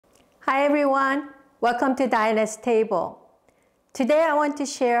Hi everyone, welcome to Diana's Table. Today I want to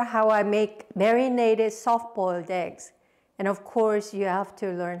share how I make marinated soft-boiled eggs. And of course you have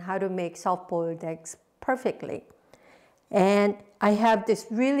to learn how to make soft-boiled eggs perfectly. And I have this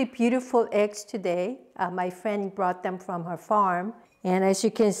really beautiful eggs today. My friend brought them from her farm. And as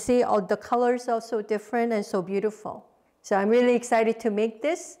you can see, all the colors are so different and so beautiful. So I'm really excited to make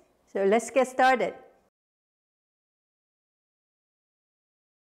this. So let's get started.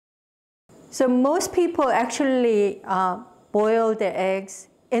 So most people actually boil their eggs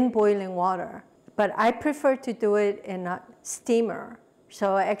in boiling water, but I prefer to do it in a steamer.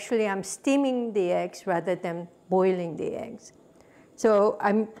 So actually I'm steaming the eggs rather than boiling the eggs. So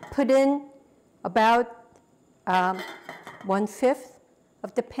I'm put in about 1/5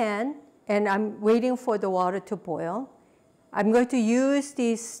 of the pan, and I'm waiting for the water to boil. I'm going to use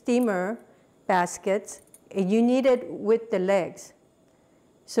these steamer baskets, and you need it with the legs.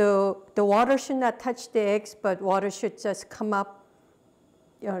 So the water should not touch the eggs, but water should just come up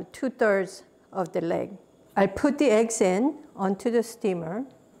 2/3 of the leg. I put the eggs in onto the steamer.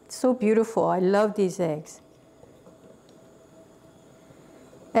 It's so beautiful. I love these eggs.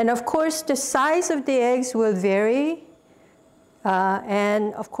 And of course, the size of the eggs will vary.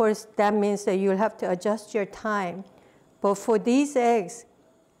 And of course, that means that you'll have to adjust your time. But for these eggs,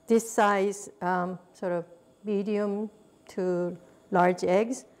 this size, sort of medium to large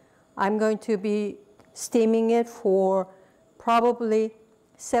eggs, I'm going to be steaming it for probably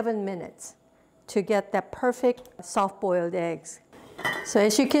 7 minutes to get that perfect soft-boiled eggs. So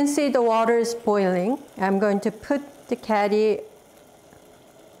as you can see, the water is boiling. I'm going to put the caddy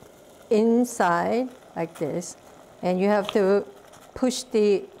inside like this, and you have to push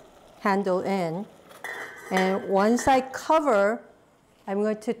the handle in. And once I cover, I'm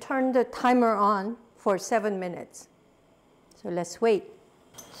going to turn the timer on for 7 minutes. So let's wait.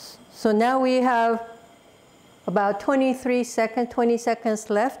 So now we have about 20 seconds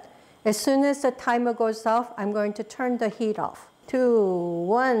left. As soon as the timer goes off, I'm going to turn the heat off. 2,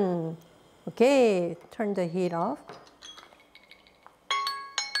 1. Okay, turn the heat off.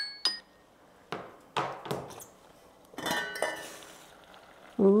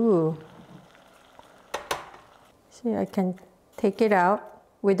 Ooh. See, I can take it out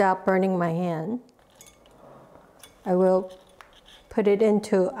without burning my hand. I will put it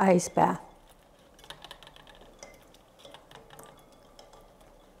into ice bath.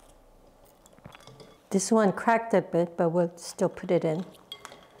 This one cracked a bit, but we'll still put it in.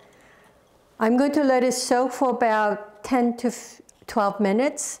 I'm going to let it soak for about 10 to 12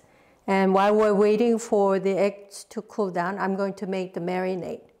 minutes. And while we're waiting for the eggs to cool down, I'm going to make the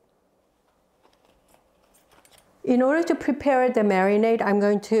marinade. In order to prepare the marinade, I'm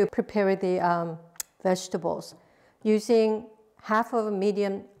going to prepare the vegetables. Using half of a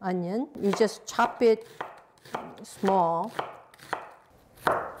medium onion, you just chop it small.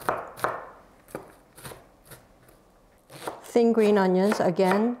 Thin green onions,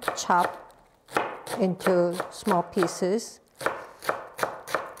 again, chop into small pieces.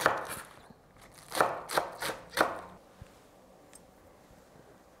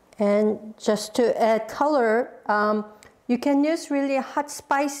 And just to add color, you can use really hot,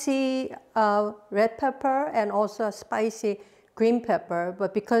 spicy red pepper and also a spicy green pepper.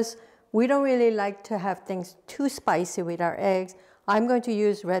 But because we don't really like to have things too spicy with our eggs, I'm going to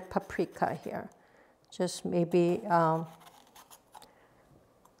use red paprika here. Just maybe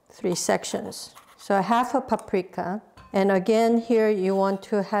 3 sections. So half a paprika. And again, here you want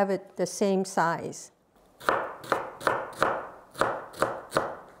to have it the same size.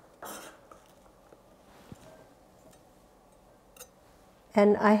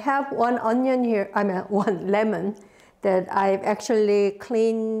 And I have one onion here, one lemon that I've actually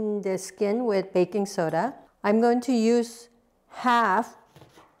cleaned the skin with baking soda. I'm going to use half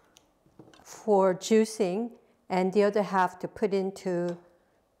for juicing and the other half to put into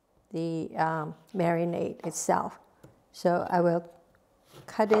the marinade itself. So I will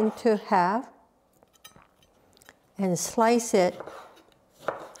cut into half and slice it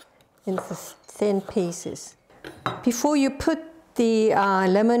into thin pieces. Before you put the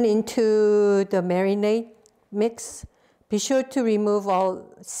lemon into the marinade mix, be sure to remove all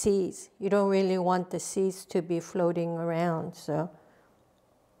seeds. You don't really want the seeds to be floating around. So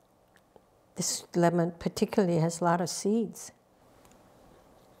this lemon particularly has a lot of seeds.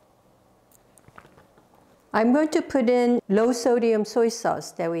 I'm going to put in low sodium soy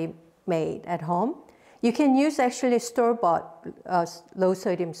sauce that we made at home. You can use actually store-bought low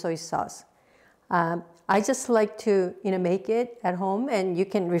sodium soy sauce. I just like to make it at home, and you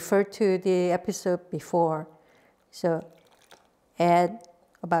can refer to the episode before. So add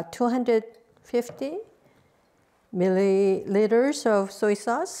about 250 milliliters of soy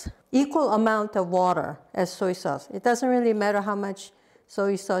sauce, equal amount of water as soy sauce. It doesn't really matter how much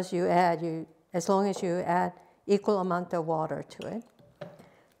soy sauce you add, as long as you add equal amount of water to it.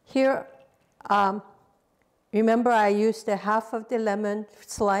 Here, remember I used the half of the lemon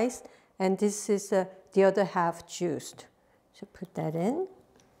sliced, and this is the other half juiced. So put that in.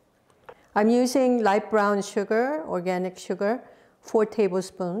 I'm using light brown sugar, organic sugar, 4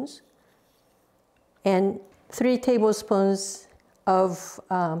 tablespoons, and 3 tablespoons of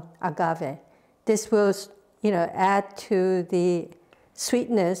agave. This will, add to the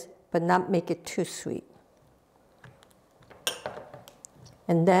sweetness, but not make it too sweet.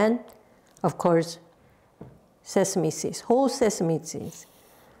 And then, of course, sesame seeds, whole sesame seeds.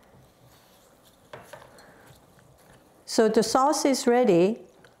 So the sauce is ready.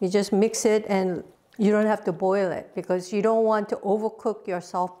 You just mix it, and you don't have to boil it because you don't want to overcook your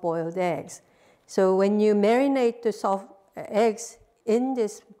soft-boiled eggs. So when you marinate the soft eggs in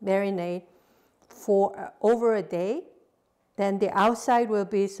this marinade for over a day, then the outside will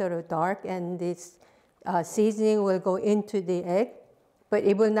be sort of dark, and this seasoning will go into the egg, but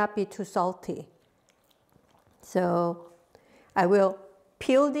it will not be too salty. So I will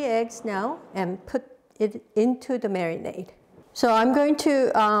peel the eggs now and put it into the marinade. So I'm going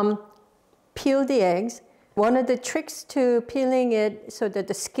to peel the eggs. One of the tricks to peeling it so that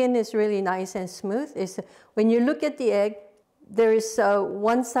the skin is really nice and smooth is when you look at the egg, there is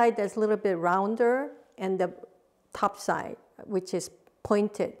one side that's a little bit rounder and the top side, which is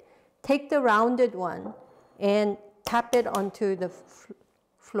pointed. Take the rounded one and tap it onto the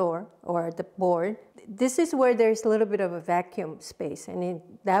floor or the board. This is where there's a little bit of a vacuum space, and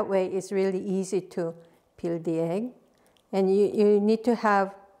that way it's really easy to peel the egg. And you need to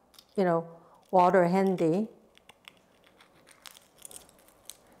have, water handy.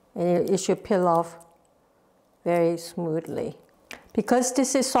 And it should peel off very smoothly. Because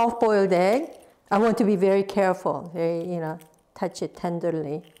this is soft-boiled egg, I want to be very careful. Touch it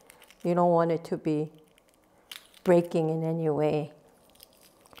tenderly. You don't want it to be breaking in any way.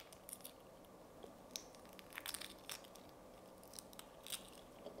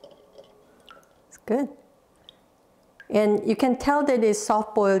 It's good. And you can tell that it's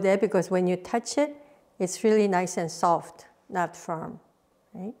soft-boiled egg because when you touch it, it's really nice and soft, not firm,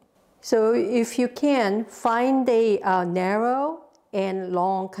 right? So if you can, find a narrow and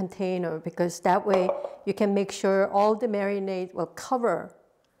long container, because that way you can make sure all the marinade will cover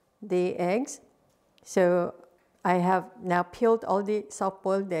the eggs. So I have now peeled all the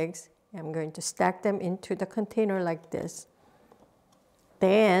soft-boiled eggs. I'm going to stack them into the container like this.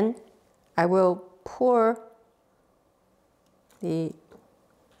 Then I will pour the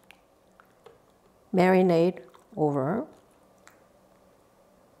marinade over.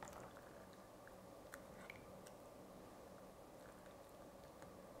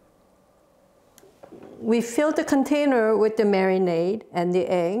 We fill the container with the marinade and the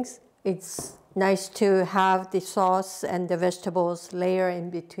eggs. It's nice to have the sauce and the vegetables layer in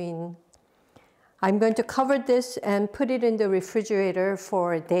between. I'm going to cover this and put it in the refrigerator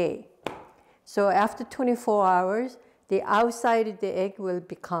for a day. So after 24 hours, the outside of the egg will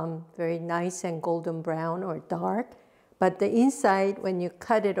become very nice and golden brown or dark, but the inside, when you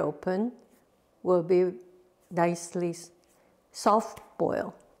cut it open, will be nicely soft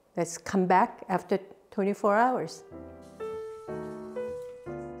boiled. Let's come back after 24 hours.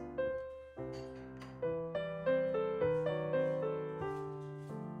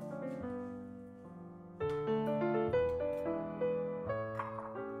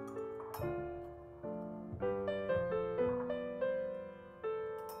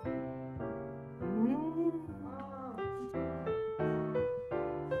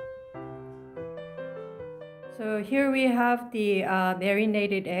 So here we have the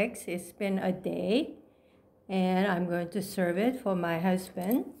marinated eggs. It's been a day, and I'm going to serve it for my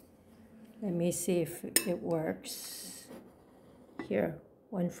husband. Let me see if it works. Here,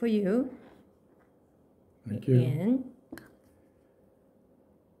 one for you. Thank you.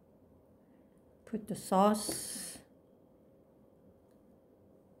 Put the sauce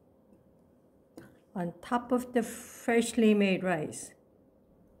on top of the freshly made rice.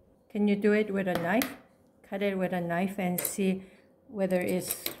 Can you do it with a knife? Cut it with a knife and see whether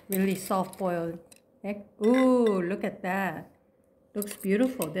it's really soft-boiled egg. Ooh, look at that. Looks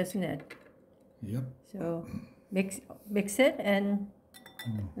beautiful, doesn't it? Yep. So mix it and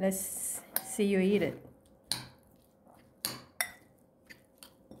let's see you eat it.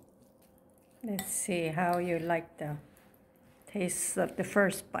 Let's see how you like the taste of the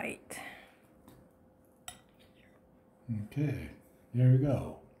first bite. Okay, here we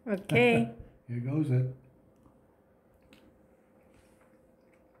go. Okay. Here goes it.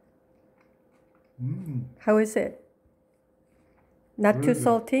 How is it? Not Very too good.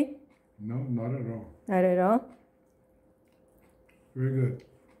 salty? No, not at all. Not at all? Very good.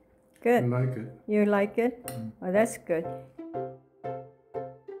 Good. I like it. You like it? Oh, that's good.